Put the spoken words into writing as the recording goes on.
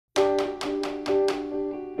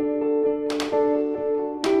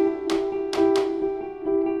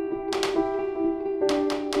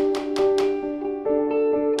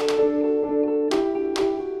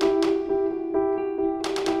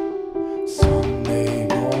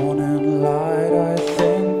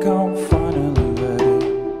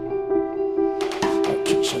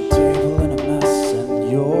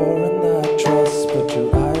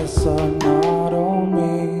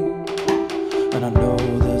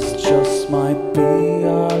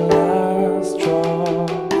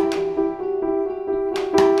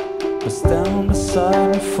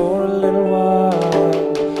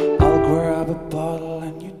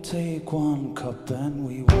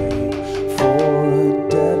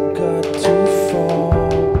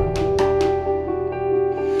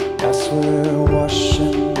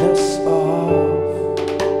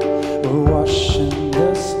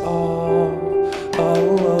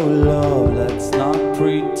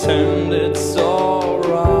pretend it's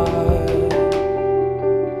alright.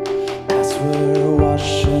 As we're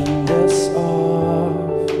washing this off,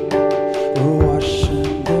 we're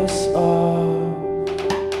washing this off.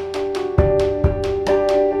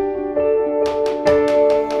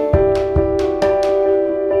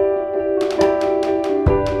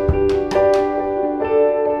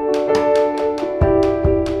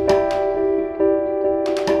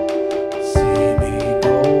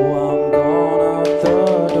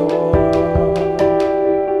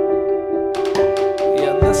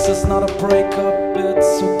 It's not a breakup,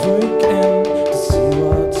 it's a break-in to see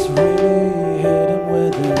what's really hidden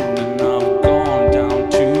within. And I've gone down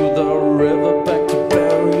to the river back to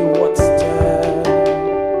bury what's dead.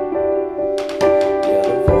 Yeah,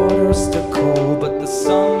 the water's still cold, but the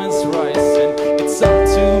sun is rising. It's up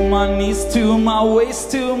to my knees, to my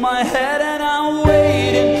waist, to my head, and I'm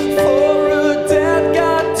waiting for a dead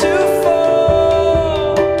God to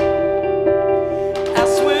fall.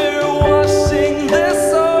 As we're washing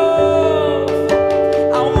this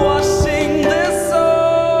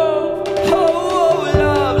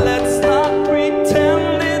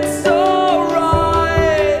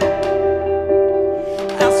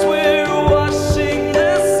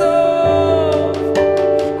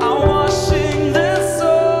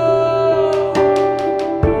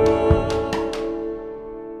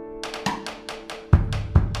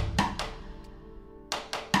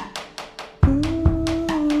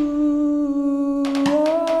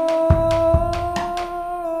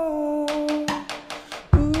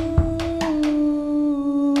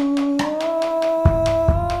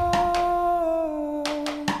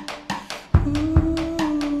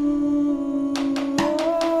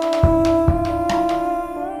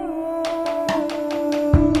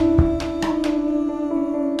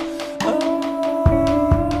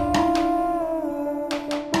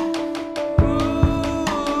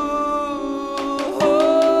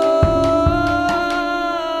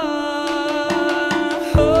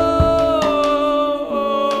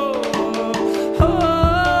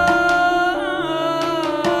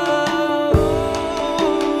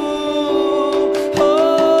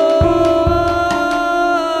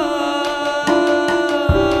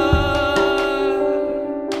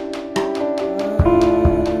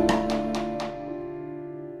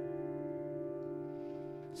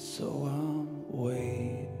So I'm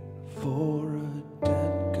waiting for a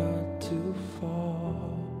dead God to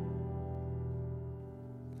fall.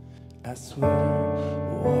 As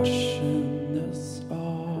we're washing this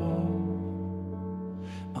off,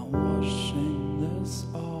 I'm washing this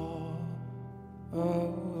off.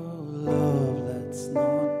 Oh, love, let's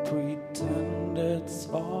not pretend it's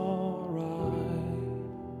alright.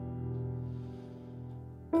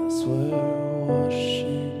 As we're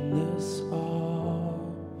washing this off,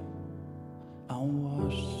 I'm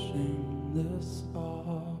washing this off.